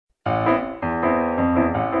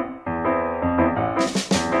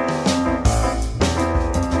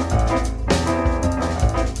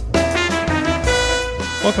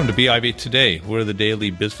Welcome to BIV Today. We're the daily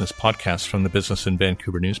business podcast from the Business in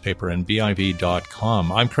Vancouver newspaper and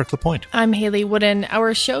BIV.com. I'm Kirk LaPointe. I'm Haley Wooden.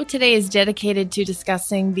 Our show today is dedicated to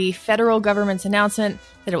discussing the federal government's announcement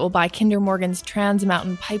that it will buy Kinder Morgan's Trans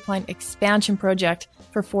Mountain Pipeline expansion project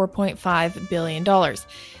for $4.5 billion.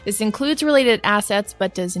 This includes related assets,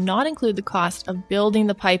 but does not include the cost of building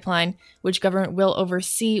the pipeline, which government will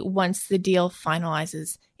oversee once the deal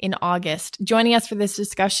finalizes in August. Joining us for this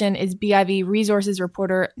discussion is BIV Resources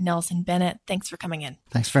reporter Nelson Bennett. Thanks for coming in.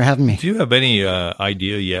 Thanks for having me. Do you have any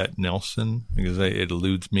idea yet, Nelson, because it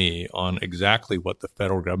eludes me, on exactly what the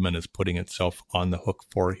federal government is putting itself on the hook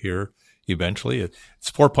for here eventually?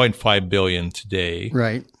 It's $4.5 billion today.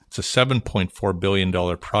 Right. It's a $7.4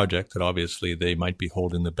 billion project that obviously they might be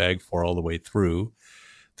holding the bag for all the way through.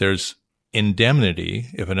 There's indemnity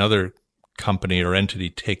if another company or entity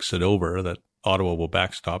takes it over that Ottawa will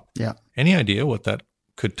backstop. Yeah. Any idea what that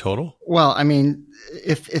could total? Well, I mean,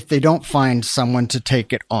 if they don't find someone to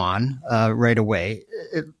take it on right away,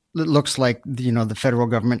 it looks like the federal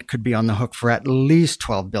government could be on the hook for at least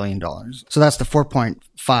 $12 billion. So that's the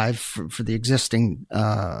 4.5 for the existing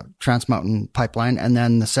Trans Mountain pipeline, and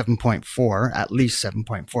then the 7.4, at least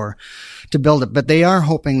 7.4, to build it. But they are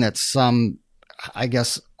hoping that some, I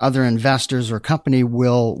guess, other investors or company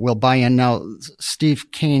will buy in. Now, Steve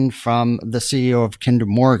Keen, from the CEO of Kinder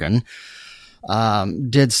Morgan,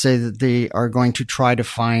 did say that they are going to try to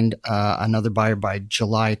find another buyer by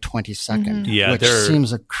July 22nd, which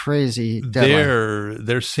seems a crazy deadline.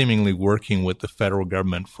 They're seemingly working with the federal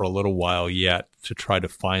government for a little while yet to try to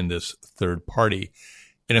find this third party.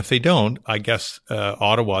 And if they don't, I guess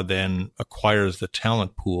Ottawa then acquires the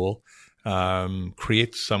talent pool,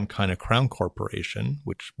 creates some kind of crown corporation,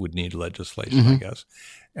 which would need legislation, I guess,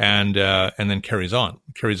 and then carries on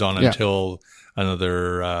until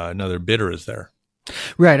another bidder is there.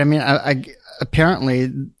 Right. I mean, I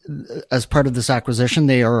apparently, as part of this acquisition,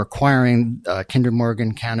 they are acquiring Kinder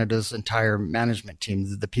Morgan Canada's entire management team,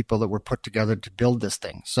 the people that were put together to build this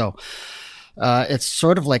thing. So it's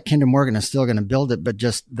sort of like Kinder Morgan is still going to build it, but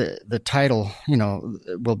just the title,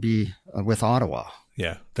 will be with Ottawa.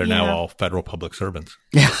 Yeah, they're now all federal public servants.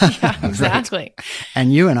 Yeah, exactly. Right.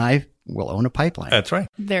 And you and I will own a pipeline. That's right.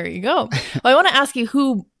 There you go. Well, I want to ask you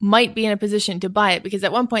who might be in a position to buy it, because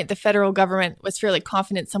at one point the federal government was fairly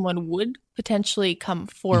confident someone would potentially come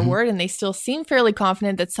forward, and they still seem fairly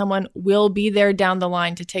confident that someone will be there down the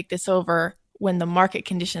line to take this over when the market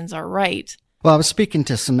conditions are right. Well, I was speaking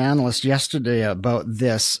to some analysts yesterday about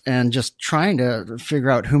this and just trying to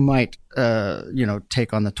figure out who might,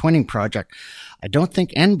 take on the Twinning project. I don't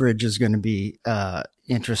think Enbridge is going to be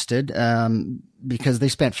interested because they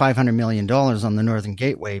spent $500 million on the Northern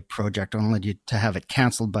Gateway project only to have it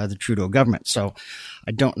canceled by the Trudeau government. So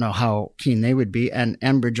I don't know how keen they would be. And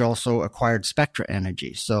Enbridge also acquired Spectra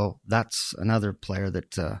Energy. So that's another player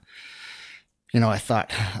that, I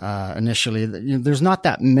thought initially that there's not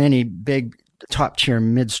that many big top-tier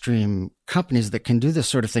midstream companies that can do this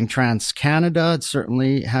sort of thing. TransCanada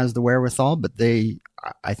certainly has the wherewithal, but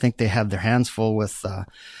I think they have their hands full with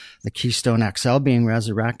the Keystone XL being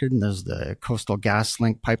resurrected, and there's the Coastal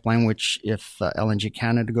GasLink pipeline, which if LNG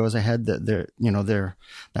Canada goes ahead,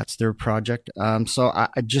 that's their project. So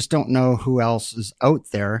I just don't know who else is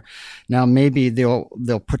out there. Now maybe they'll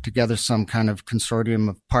put together some kind of consortium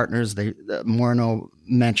of partners. Morneau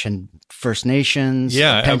mentioned First Nations,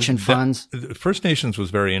 pension funds. First Nations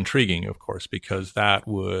was very intriguing, of course, because that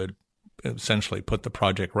would essentially put the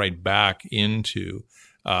project right back into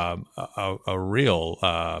a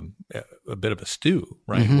bit of a stew,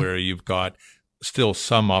 right? Where you've got still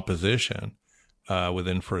some opposition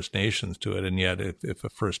within First Nations to it. And yet if a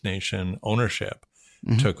First Nation ownership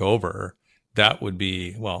took over, that would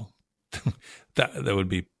be, that would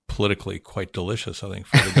be politically quite delicious, I think,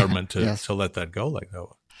 for the government to let that go like that.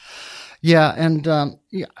 Yeah, and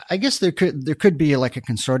I guess there could be like a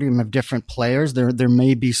consortium of different players. There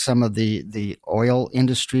may be some of the oil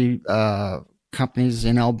industry companies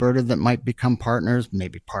in Alberta that might become partners.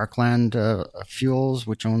 Maybe Parkland Fuels,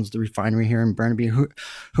 which owns the refinery here in Burnaby.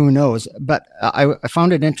 Who knows? But I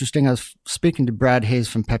found it interesting. I was speaking to Brad Hayes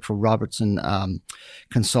from Petro Robertson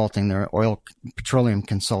Consulting, their petroleum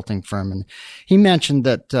consulting firm, and he mentioned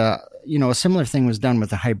that a similar thing was done with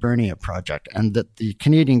the Hibernia project, and that the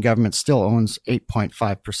Canadian government still owns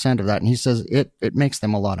 8.5% of that. And he says it makes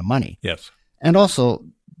them a lot of money. Yes. And also,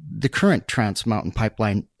 the current Trans Mountain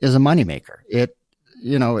pipeline is a moneymaker.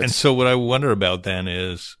 And so what I wonder about then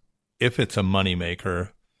is, if it's a moneymaker,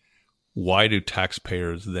 why do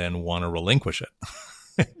taxpayers then want to relinquish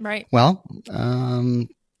it? Right. Well,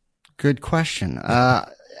 Good question.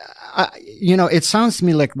 It sounds to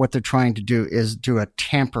me like what they're trying to do is do a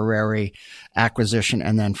temporary acquisition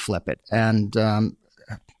and then flip it. And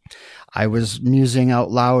I was musing out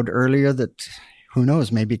loud earlier that who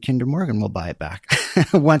knows, maybe Kinder Morgan will buy it back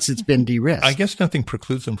once it's been de-risked. I guess nothing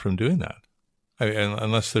precludes them from doing that.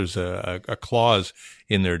 Unless there's a clause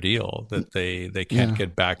in their deal that they can't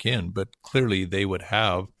get back in. But clearly they would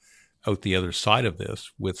have out the other side of this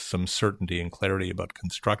with some certainty and clarity about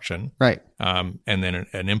construction. Right. And then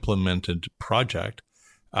an implemented project,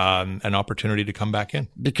 an opportunity to come back in.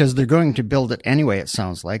 Because they're going to build it anyway, it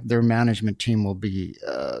sounds like. Their management team will be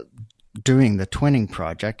doing the twinning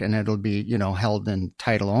project, and it'll be, held in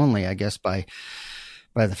title only, I guess, by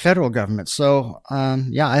the federal government. So,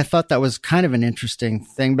 I thought that was kind of an interesting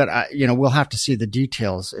thing, but we'll have to see the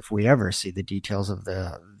details if we ever see the details of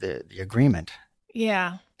the agreement.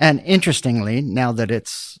 Yeah. And interestingly, now that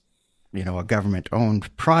it's, a government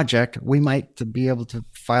owned project, we might be able to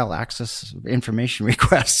file access information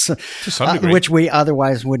requests, to some degree, which we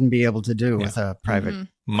otherwise wouldn't be able to do with a private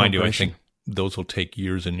Mind you, I think those will take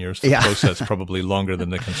years and years to process, probably longer than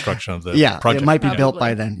the construction of the project. It might be built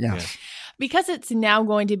by then. Yeah. Because it's now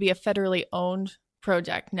going to be a federally owned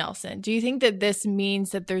project, Nelson, do you think that this means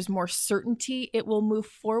that there's more certainty it will move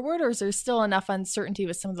forward, or is there still enough uncertainty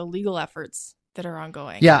with some of the legal efforts that are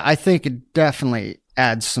ongoing? Yeah, I think it definitely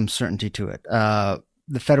adds some certainty to it.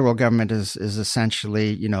 The federal government is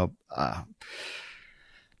essentially, I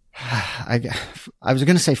was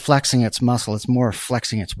going to say flexing its muscle. It's more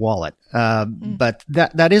flexing its wallet. But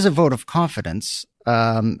that is a vote of confidence.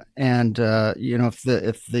 If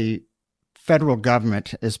the federal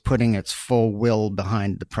government is putting its full will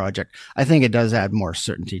behind the project, I think it does add more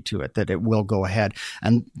certainty to it that it will go ahead.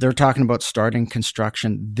 And they're talking about starting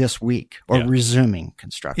construction this week or resuming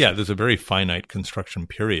construction. Yeah, there's a very finite construction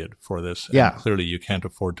period for this. And clearly you can't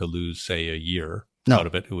afford to lose, say, a year out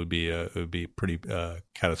of it. It would be pretty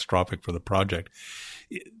catastrophic for the project.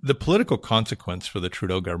 The political consequence for the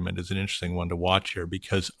Trudeau government is an interesting one to watch here,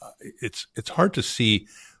 because it's hard to see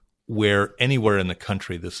where anywhere in the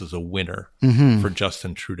country this is a winner for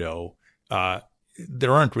Justin Trudeau.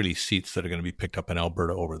 There aren't really seats that are going to be picked up in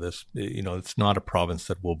Alberta over this. It's not a province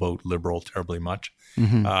that will vote Liberal terribly much.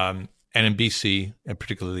 And in BC, and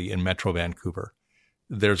particularly in Metro Vancouver,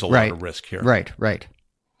 there's a lot of risk here. Right.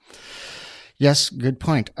 Yes, good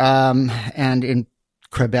point. And in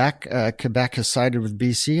Quebec has sided with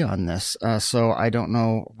BC on this. So I don't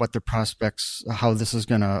know what the prospects,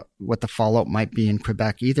 what the fallout might be in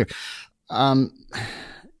Quebec either. I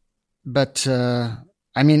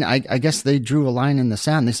guess they drew a line in the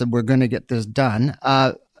sand. They said, we're going to get this done.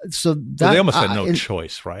 They almost had no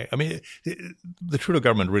choice, right? I mean, the Trudeau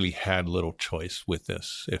government really had little choice with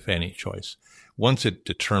this, if any choice. Once it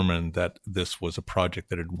determined that this was a project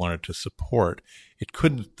that it wanted to support, it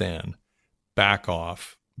couldn't then back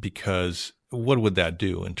off, because what would that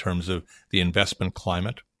do in terms of the investment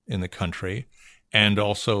climate in the country, and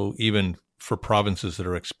also even for provinces that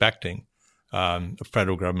are expecting the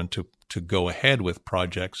federal government to go ahead with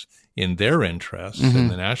projects in their interests,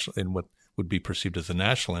 in what would be perceived as a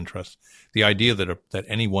national interest. The idea that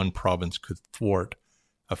any one province could thwart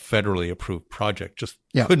a federally approved project just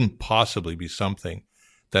couldn't possibly be something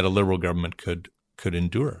that a Liberal government could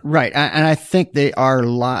endure. Right. And I think they are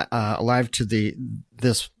alive to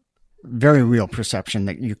this very real perception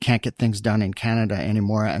that you can't get things done in Canada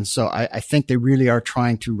anymore. And so I think they really are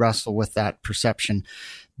trying to wrestle with that perception,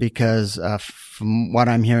 because from what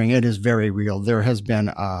I'm hearing, it is very real. There has been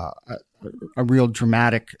a real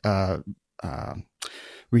dramatic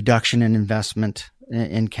reduction in investment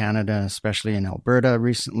in Canada, especially in Alberta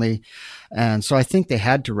recently. And so I think they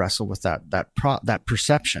had to wrestle with that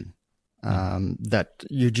perception. That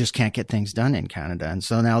you just can't get things done in Canada. And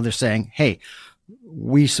so now they're saying, hey,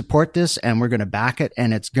 we support this and we're going to back it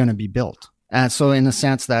and it's going to be built. And so in a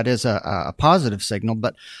sense, that is a positive signal.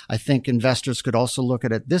 But I think investors could also look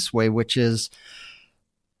at it this way, which is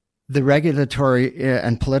the regulatory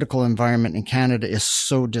and political environment in Canada is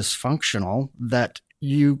so dysfunctional that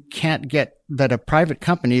you can't get that a private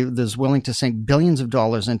company that's willing to sink billions of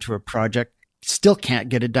dollars into a project still can't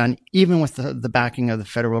get it done, even with the backing of the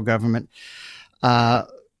federal government,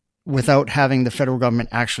 without having the federal government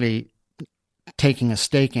actually taking a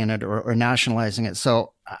stake in it or nationalizing it.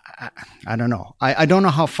 So I don't know. I don't know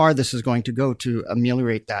how far this is going to go to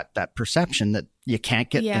ameliorate that perception that you can't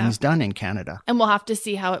get things done in Canada. And we'll have to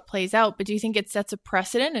see how it plays out. But do you think it sets a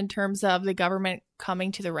precedent in terms of the government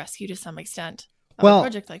coming to the rescue to some extent of a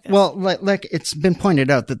project like this? Well, like it's been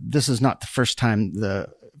pointed out that this is not the first time the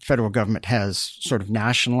federal government has sort of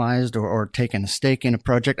nationalized or taken a stake in a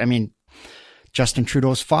project. I mean, Justin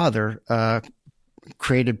Trudeau's father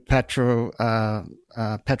created Petro-Canada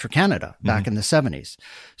back in the 70s.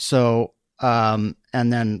 So, and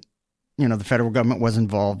then, the federal government was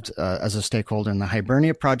involved as a stakeholder in the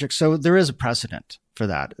Hibernia project. So there is a precedent for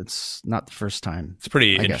that. It's not the first time. It's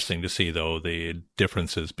pretty interesting to see, though, the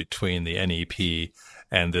differences between the NEP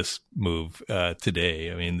and this move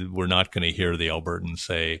today. I mean, we're not going to hear the Albertans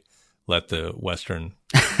say, let the Western,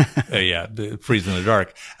 freeze in the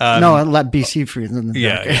dark. No, let BC freeze in the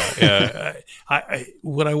dark.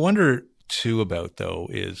 What I wonder, too, about, though,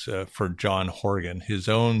 is for John Horgan, his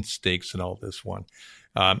own stakes in all this one.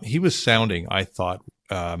 He was sounding, I thought,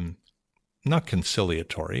 not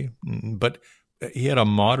conciliatory, but he had a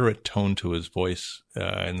moderate tone to his voice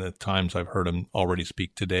in the times I've heard him already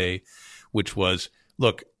speak today, which was,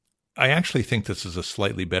 look, I actually think this is a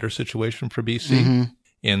slightly better situation for BC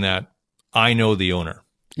in that I know the owner.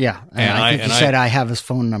 Yeah. And I think he said, I have his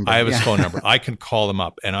phone number. I have his phone number. I can call him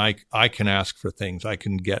up and I can ask for things. I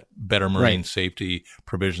can get better marine safety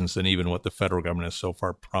provisions than even what the federal government has so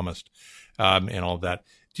far promised, and all of that.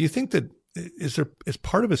 Do you think that is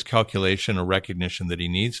part of his calculation a recognition that he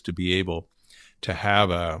needs to be able to have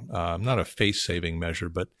not a face-saving measure,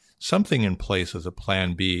 but something in place as a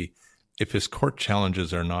plan B if his court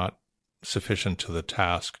challenges are not sufficient to the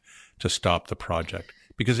task to stop the project?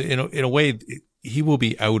 Because in a way, he will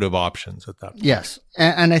be out of options at that point. Yes,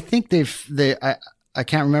 and I think I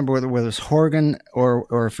can't remember whether it was Horgan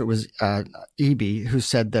or if it was Eby who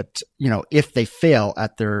said that if they fail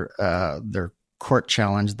at their court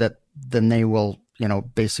challenge, that then they will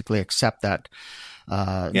basically accept that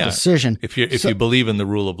decision. If you believe in the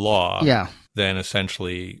rule of law, then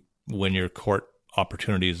essentially when your court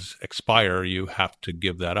opportunities expire, you have to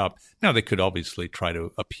give that up. Now they could obviously try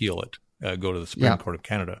to appeal it, go to the Supreme Court of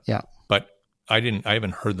Canada. Yeah, but I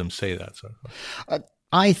haven't heard them say that. So.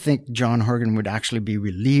 I think John Horgan would actually be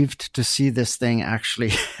relieved to see this thing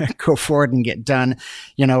actually go forward and get done.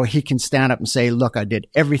 He can stand up and say, look, I did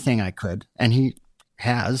everything I could. And he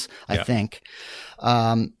has, I think.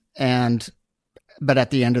 But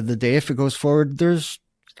at the end of the day, if it goes forward, there's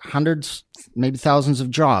hundreds, maybe thousands of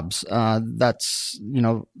jobs. That's,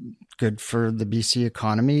 good for the BC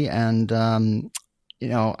economy. And,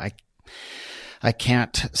 I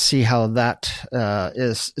can't see how that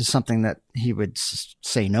is something that he would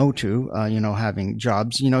say no to, having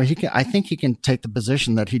jobs. I think he can take the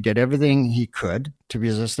position that he did everything he could to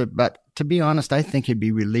resist it. But to be honest, I think he'd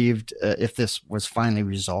be relieved if this was finally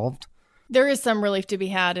resolved. There is some relief to be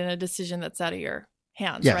had in a decision that's out of your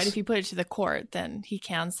hands, right? If you put it to the court, then he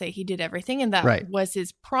can say he did everything. And that was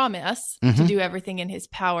his promise to do everything in his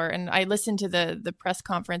power. And I listened to the press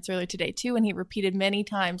conference earlier today too, and he repeated many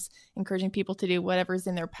times encouraging people to do whatever's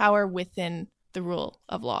in their power within the rule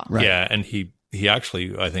of law. Right. Yeah, and he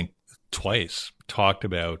actually, I think, twice talked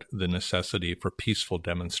about the necessity for peaceful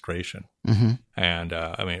demonstration. And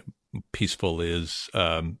peaceful is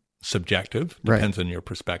subjective, depends on your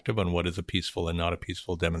perspective on what is a peaceful and not a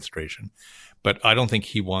peaceful demonstration. But I don't think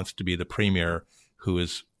he wants to be the premier who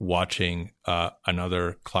is watching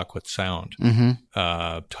another Clayoquot Sound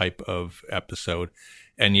type of episode.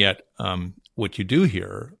 And yet what you do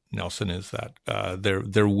here, Nelson, is that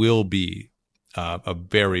there will be a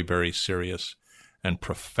very, very serious and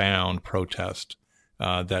profound protest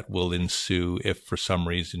that will ensue if for some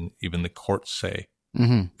reason even the courts say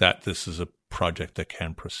that this is a project that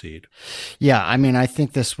can proceed. Yeah, I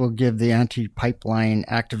think this will give the anti-pipeline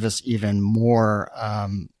activists even more,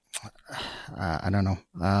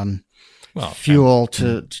 fuel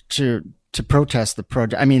to protest the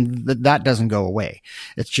project. That doesn't go away.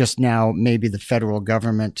 It's just now maybe the federal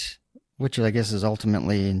government, which I guess is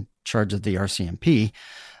ultimately in charge of the RCMP,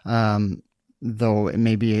 though it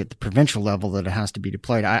may be at the provincial level that it has to be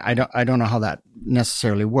deployed. I don't know how that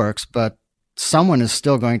necessarily works, but someone is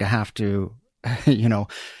still going to have to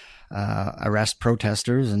arrest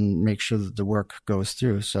protesters and make sure that the work goes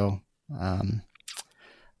through. So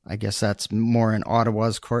I guess that's more in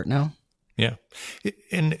Ottawa's court now. Yeah.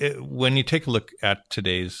 And when you take a look at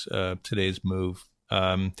today's move,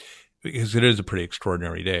 because it is a pretty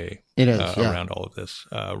extraordinary day around all of this,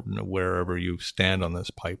 wherever you stand on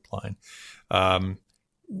this pipeline.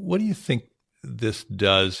 What do you think this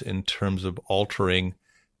does in terms of altering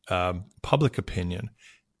public opinion?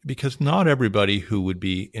 Because not everybody who would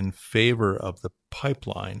be in favor of the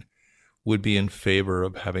pipeline would be in favor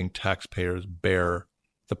of having taxpayers bear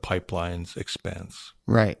the pipeline's expense.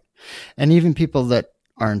 Right. And even people that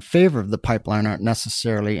are in favor of the pipeline aren't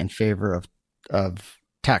necessarily in favor of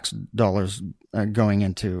tax dollars going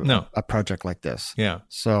into a project like this. Yeah.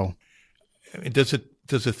 So does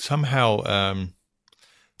it somehow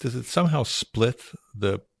does it somehow split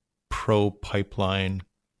the pro-pipeline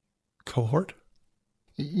cohort?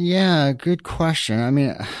 Yeah, good question. I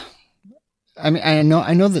mean, I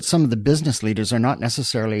know that some of the business leaders are not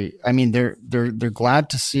necessarily. I mean, they're glad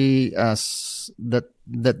to see us that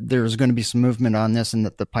there's going to be some movement on this and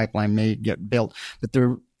that the pipeline may get built. But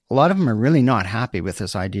a lot of them are really not happy with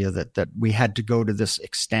this idea that we had to go to this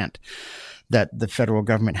extent, that the federal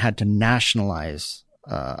government had to nationalize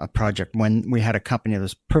a project when we had a company that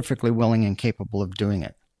was perfectly willing and capable of doing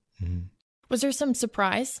it. Mm-hmm. Was there some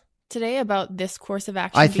surprise today about this course of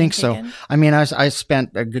action? I think so. I mean, I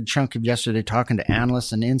spent a good chunk of yesterday talking to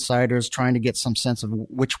analysts and insiders, trying to get some sense of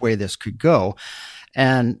which way this could go.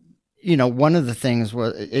 And, one of the things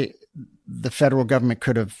was the federal government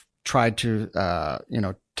could have tried to,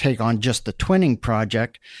 take on just the twinning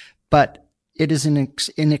project, but it is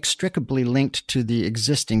inextricably linked to the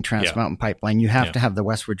existing Trans Mountain pipeline. You have to have the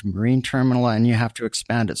Westridge Marine Terminal and you have to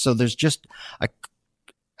expand it. So there's just I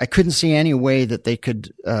couldn't see any way that they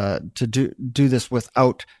could to do this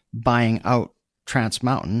without buying out Trans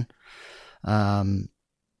Mountain. Fully.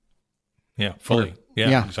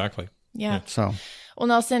 Yeah, exactly. Yeah. So, well,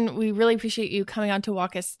 Nelson, we really appreciate you coming on to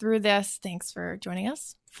walk us through this. Thanks for joining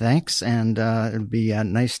us. Thanks, and it'd be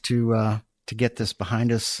nice to get this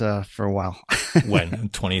behind us for a while. When?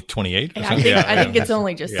 2028? I think it's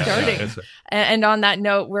only just starting. And on that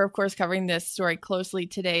note, we're, of course, covering this story closely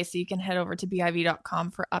today, so you can head over to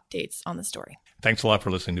BIV.com for updates on the story. Thanks a lot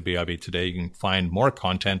for listening to BIV Today. You can find more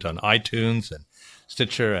content on iTunes and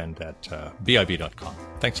Stitcher and at BIV.com.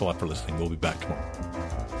 Thanks a lot for listening. We'll be back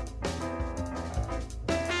tomorrow.